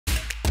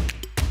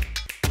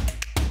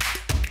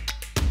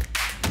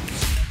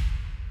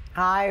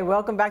Hi,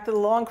 welcome back to the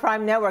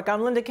Law&Crime Network.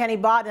 I'm Linda Kenny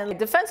Bodden. The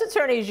defense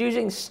attorney is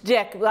using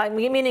shtick,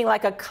 meaning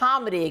like a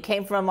comedy. It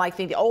came from like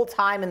the old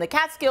time in the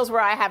Catskills,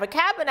 where I have a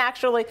cabin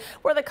actually,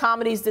 where the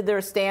comedies did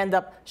their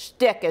stand-up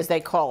shtick, as they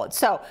call it.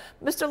 So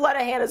Mr.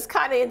 Lenihan is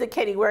kind of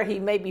indicating where he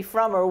may be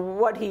from or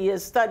what he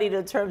has studied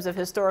in terms of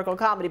historical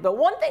comedy. But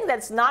one thing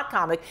that's not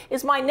comic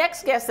is my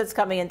next guest that's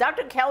coming in,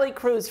 Dr. Kelly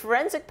Kruse,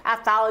 forensic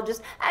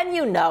pathologist, and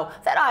you know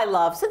that I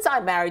love, since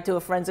I'm married to a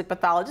forensic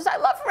pathologist, I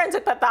love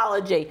forensic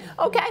pathology.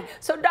 Okay,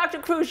 so Dr.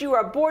 Kruse, you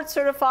are board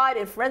certified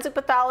in forensic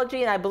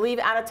pathology and I believe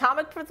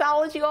anatomic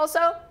pathology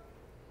also?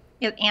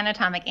 Yeah,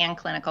 anatomic and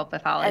clinical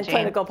pathology. And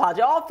clinical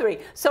pathology, all three.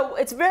 So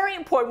it's very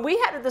important. We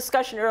had a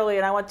discussion earlier,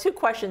 and I want two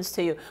questions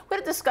to you. We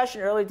had a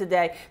discussion earlier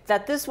today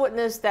that this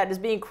witness that is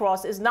being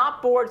crossed is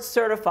not board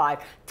certified.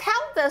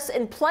 Tell us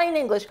in plain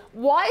English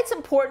why it's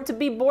important to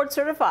be board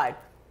certified.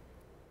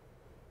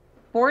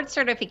 Board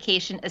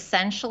certification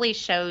essentially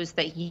shows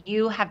that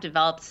you have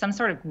developed some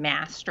sort of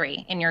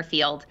mastery in your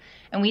field.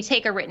 And we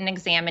take a written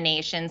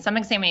examination. Some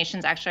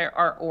examinations actually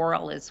are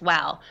oral as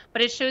well.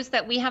 But it shows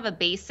that we have a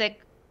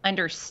basic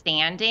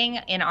understanding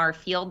in our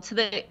field to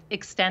the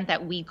extent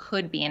that we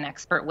could be an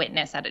expert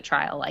witness at a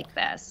trial like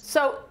this.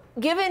 So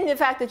given the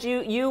fact that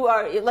you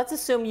are, let's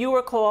assume you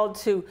were called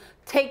to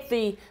take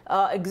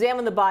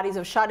examine the bodies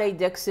of Sade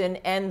Dixon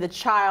and the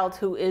child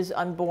who is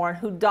unborn,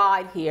 who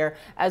died here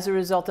as a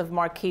result of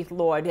Markeith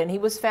Loyd, and he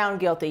was found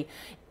guilty.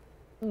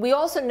 We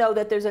also know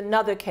that there's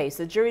another case,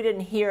 the jury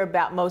didn't hear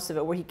about most of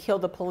it, where he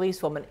killed a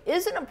policewoman.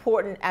 Is it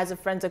important as a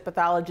forensic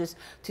pathologist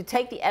to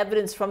take the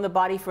evidence from the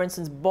body, for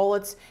instance,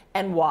 bullets,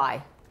 and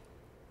why?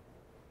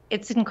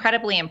 It's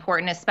incredibly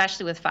important,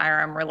 especially with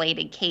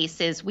firearm-related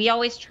cases. We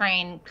always try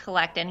and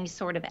collect any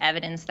sort of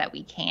evidence that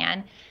we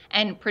can,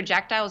 and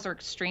projectiles are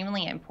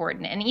extremely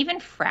important. And even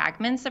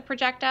fragments of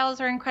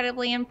projectiles are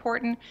incredibly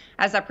important.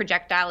 As a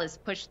projectile is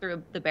pushed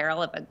through the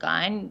barrel of a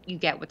gun, you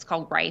get what's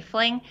called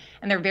rifling,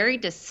 and they're very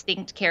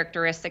distinct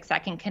characteristics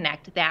that can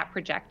connect that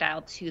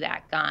projectile to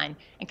that gun,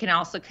 and can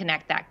also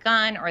connect that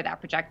gun or that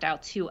projectile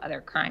to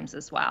other crimes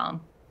as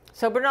well.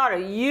 So, Bernardo,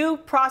 you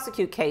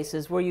prosecute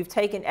cases where you've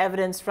taken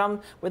evidence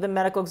from where the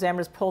medical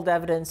examiners pulled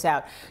evidence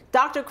out.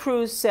 Dr.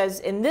 Kruse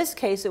says in this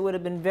case it would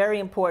have been very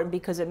important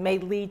because it may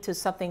lead to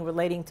something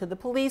relating to the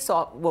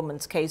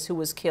policewoman's case who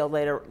was killed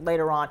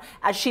later on,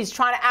 as she's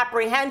trying to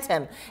apprehend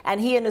him, and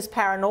he in his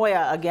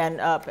paranoia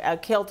again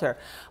killed her.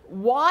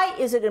 Why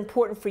is it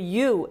important for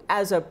you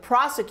as a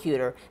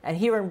prosecutor, and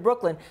here in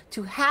Brooklyn,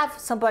 to have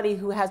somebody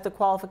who has the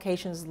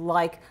qualifications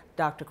like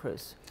Dr.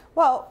 Kruse?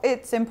 Well,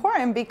 it's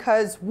important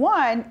because,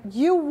 one,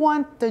 you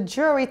want the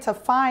jury to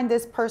find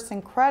this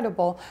person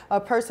credible, a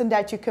person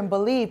that you can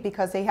believe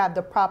because they have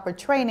the proper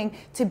training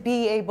to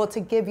be able to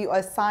give you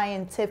a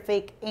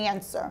scientific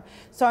answer.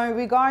 So in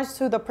regards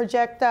to the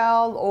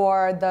projectile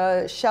or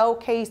the shell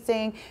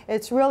casing,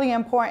 it's really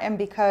important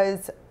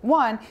because,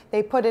 one,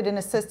 they put it in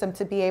a system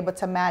to be able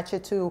to match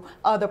it to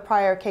other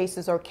prior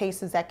cases or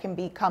cases that can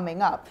be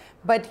coming up.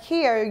 But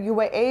here you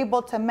were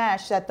able to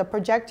match that the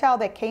projectile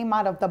that came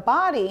out of the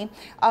body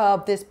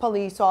of this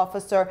police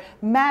officer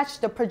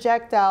matched the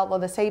projectile or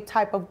the same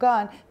type of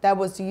gun that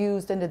was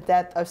used in the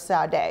death of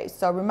Sade.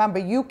 So remember,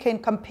 you can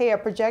compare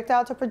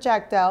projectile to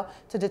projectile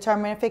to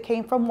determine if it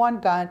came from one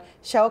gun,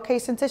 shell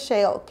casing to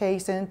shell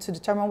casing to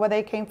determine whether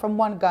it came from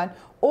one gun,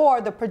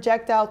 or the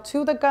projectile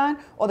to the gun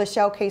or the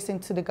shell casing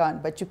to the gun.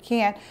 But you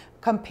can't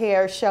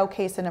compare shell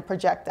casing and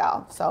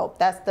projectile. So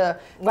that's the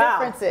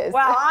differences.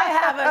 Wow, I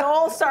have an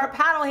all-star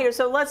panel here,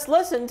 so let's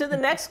listen to the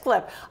next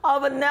clip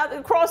of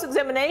another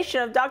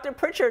cross-examination of Dr.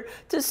 Pritchard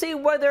to see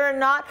whether or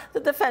not the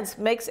defense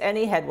makes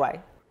any headway.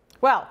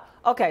 Well,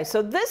 okay,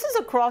 so this is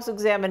a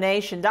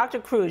cross-examination. Dr.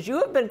 Kruse, you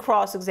have been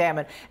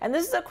cross-examined, and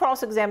this is a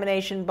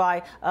cross-examination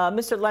by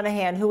Mr.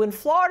 Lenihan, who in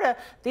Florida,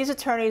 these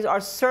attorneys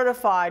are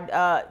certified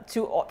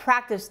to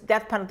practice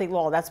death penalty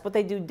law. That's what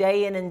they do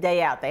day in and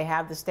day out. They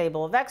have the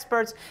stable of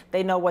experts.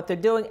 They know what they're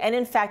doing, and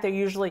in fact, they're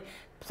usually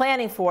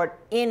planning for it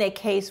in a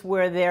case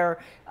where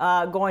they're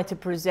going to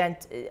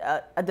present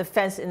a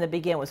defense in the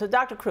beginning with. So,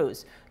 Dr.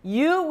 Kruse,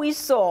 we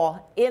saw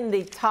in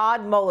the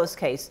Todd Mullis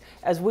case,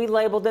 as we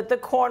labeled it, the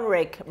corn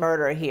rake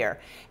murder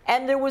here.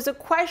 And there was a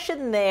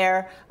question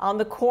there on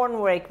the corn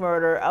rake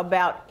murder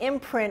about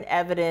imprint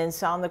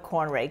evidence on the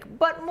corn rake.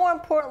 But more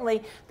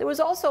importantly, there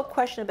was also a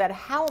question about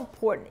how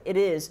important it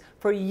is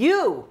for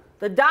you,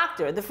 the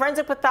doctor, the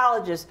forensic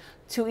pathologist,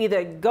 to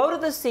either go to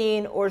the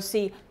scene or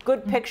see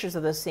good pictures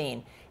of the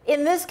scene.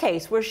 In this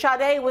case, where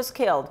Sade was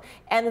killed,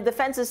 and the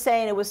defense is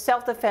saying it was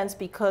self-defense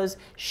because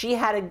she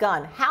had a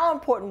gun, how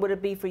important would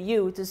it be for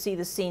you to see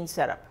the scene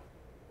set up?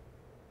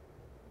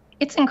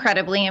 It's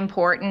incredibly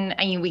important.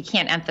 I mean, we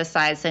can't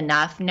emphasize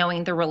enough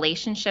knowing the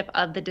relationship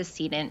of the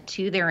decedent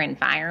to their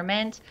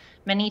environment,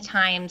 Many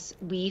times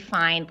we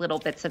find little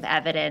bits of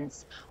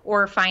evidence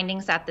or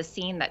findings at the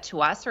scene that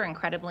to us are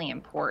incredibly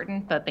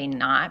important, but may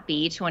not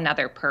be to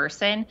another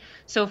person.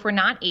 So if we're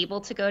not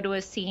able to go to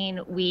a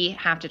scene, we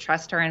have to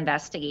trust our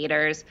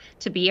investigators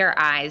to be our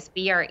eyes,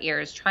 be our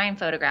ears, try and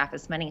photograph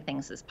as many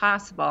things as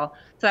possible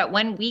so that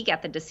when we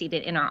get the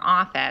decedent in our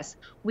office,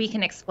 we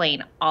can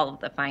explain all of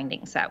the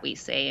findings that we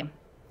see.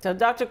 So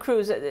Dr.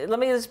 Kruse, let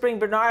me just bring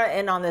Bernarda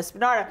in on this.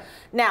 Bernarda,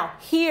 now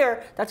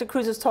here, Dr.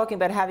 Kruse is talking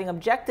about having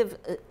objective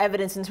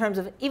evidence in terms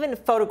of even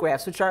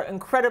photographs, which are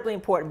incredibly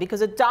important because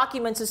it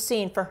documents a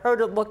scene for her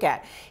to look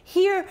at.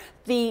 Here,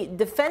 the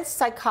defense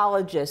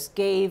psychologist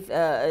gave,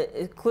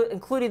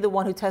 including the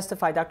one who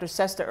testified, Dr.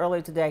 Sesta,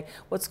 earlier today,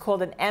 what's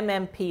called an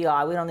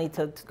MMPI. We don't need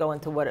to go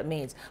into what it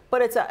means.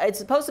 But it's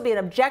supposed to be an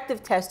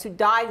objective test to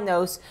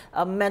diagnose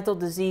mental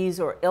disease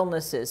or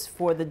illnesses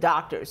for the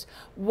doctors.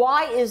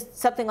 Why is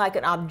something like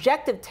an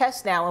objective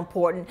test now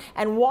important,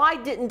 and why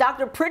didn't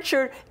Dr.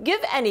 Pritchard give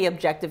any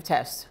objective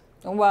tests?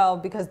 Well,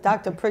 because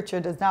Dr.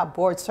 Pritchard is not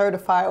board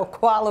certified or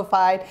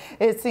qualified,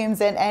 it seems,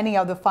 in any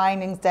of the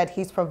findings that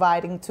he's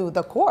providing to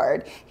the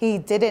court. He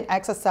didn't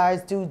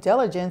exercise due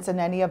diligence in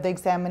any of the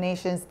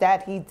examinations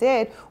that he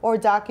did or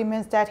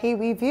documents that he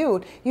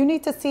reviewed. You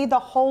need to see the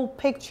whole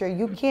picture.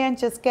 You can't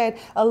just get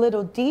a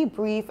little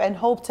debrief and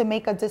hope to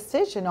make a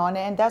decision on it,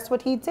 and that's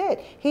what he did.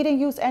 He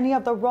didn't use any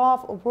of the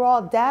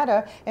raw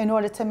data in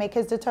order to make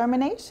his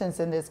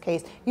determinations in this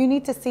case. You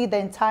need to see the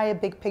entire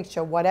big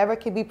picture, whatever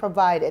can be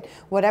provided,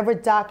 whatever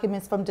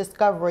documents from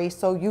discovery,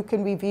 so you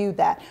can review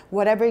that,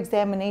 whatever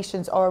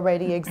examinations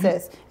already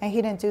exist. And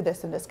he didn't do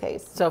this in this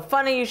case. So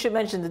funny you should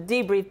mention the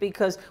debrief,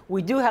 because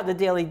we do have the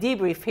daily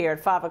debrief here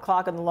at 5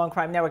 o'clock on the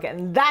Law&Crime Network,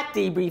 and that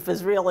debrief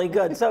is really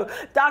good. So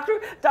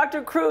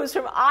Dr. Kruse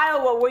from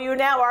Iowa, where you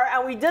now are,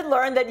 and we did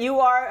learn that you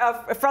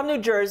are from New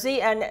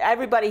Jersey, and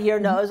everybody here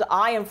knows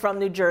I am from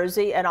New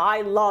Jersey, and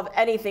I love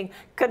anything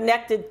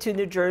connected to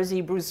New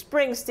Jersey. Bruce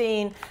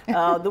Springsteen,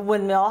 the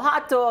Windmill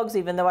hot dogs,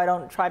 even though I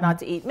don't try not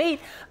to eat meat,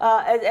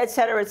 et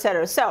cetera, et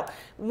cetera. So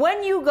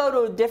when you go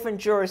to a different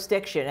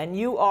jurisdiction and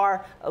you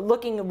are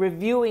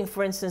reviewing,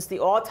 for instance, the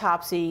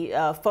autopsy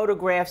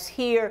photographs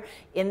here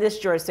in this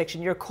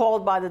jurisdiction, you're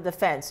called by the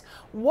defense.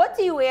 What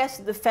do you ask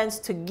the defense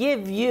to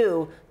give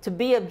you to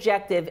be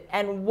objective,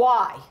 and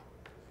why?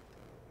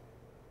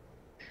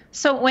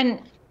 So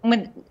when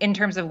in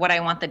terms of what I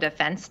want the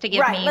defense to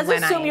give me,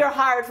 let's assume you're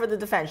hired for the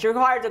defense. You're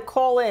hired to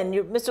call in.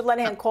 Mr.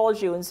 Lenihan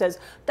calls you and says,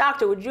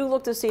 "Doctor, would you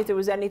look to see if there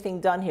was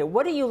anything done here?"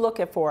 What do you look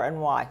at for, and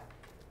why?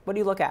 What do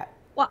you look at?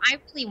 Well, I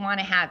really want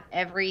to have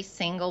every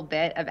single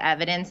bit of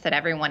evidence that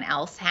everyone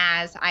else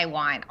has. I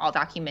want all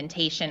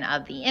documentation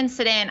of the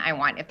incident. I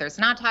want, if there's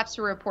an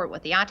autopsy report,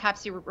 what the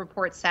autopsy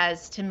report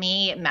says. To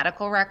me,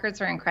 medical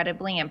records are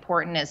incredibly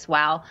important as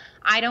well.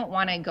 I don't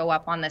want to go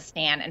up on the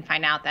stand and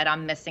find out that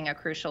I'm missing a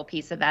crucial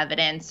piece of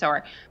evidence,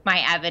 or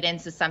my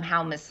evidence is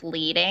somehow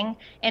misleading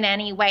in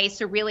any way.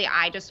 So really,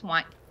 I just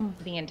want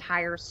the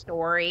entire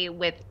story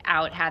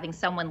without having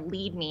someone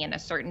lead me in a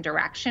certain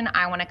direction.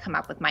 I want to come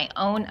up with my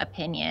own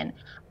opinion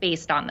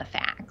based on the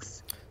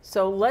facts.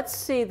 So let's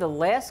see the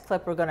last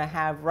clip we're going to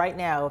have right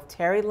now of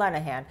Terry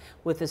Lenihan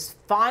with his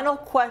final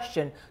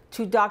question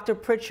to Dr.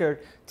 Pritchard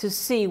to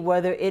see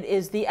whether it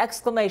is the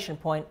exclamation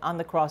point on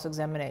the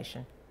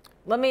cross-examination.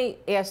 Let me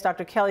ask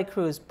Dr. Kelly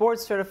Kruse,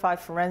 board-certified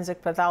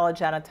forensic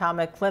pathologist,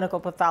 anatomic, clinical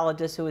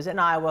pathologist who is in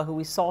Iowa, who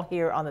we saw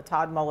here on the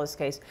Todd Mullis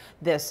case,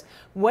 this.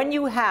 When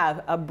you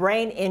have a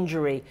brain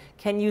injury,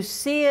 can you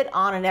see it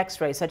on an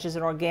x-ray, such as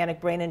an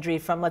organic brain injury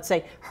from, let's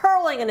say,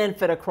 hurling an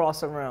infant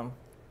across a room?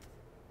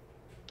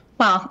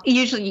 Well,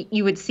 usually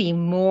you would see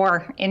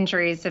more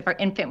injuries if an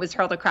infant was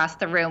hurled across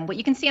the room. What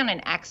you can see on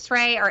an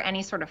x-ray are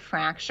any sort of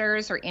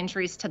fractures or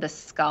injuries to the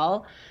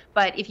skull.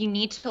 But if you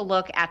need to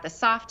look at the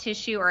soft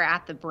tissue or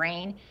at the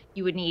brain,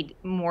 you would need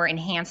more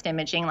enhanced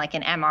imaging like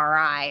an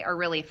MRI, or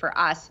really for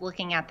us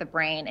looking at the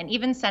brain and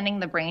even sending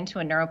the brain to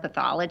a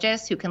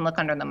neuropathologist who can look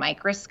under the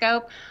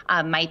microscope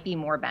might be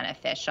more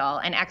beneficial.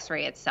 An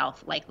x-ray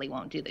itself likely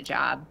won't do the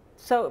job.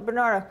 So,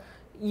 Bernarda,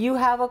 you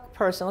have a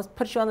person, let's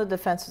put you on the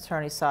defense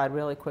attorney's side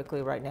really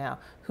quickly right now,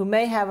 who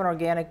may have an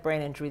organic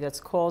brain injury that's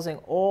causing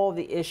all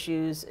the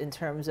issues in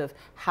terms of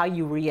how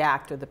you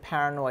react or the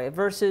paranoia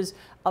versus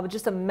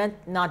just a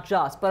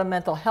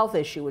mental health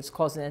issue which is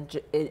causing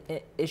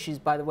issues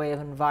by the way of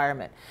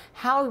environment.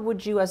 How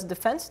would you as a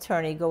defense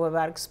attorney go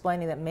about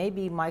explaining that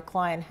maybe my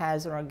client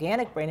has an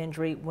organic brain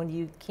injury when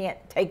you can't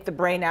take the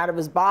brain out of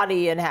his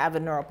body and have a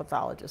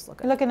neuropathologist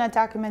look at it? Looking at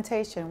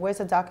documentation. Where's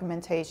the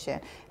documentation?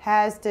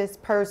 Has this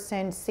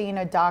person seen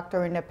a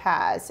doctor in the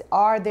past?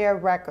 Are there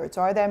records?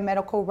 Are there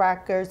medical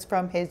records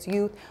from his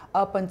youth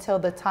up until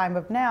the time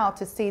of now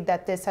to see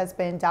that this has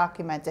been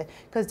documented?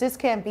 Because this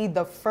can't be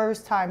the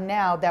first time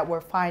now that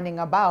we're finding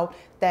about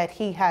that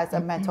he has a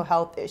mental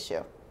health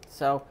issue.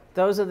 So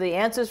those are the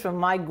answers from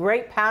my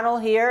great panel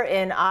here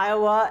in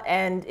Iowa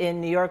and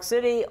in New York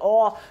City,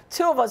 all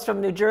two of us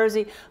from New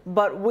Jersey,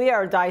 but we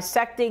are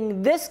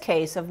dissecting this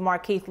case of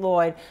Markeith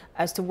Loyd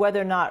as to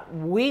whether or not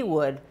we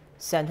would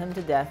send him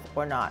to death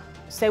or not.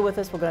 Stay with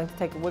us. We're going to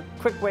take a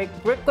quick break,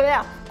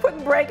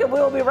 and we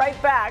will be right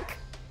back.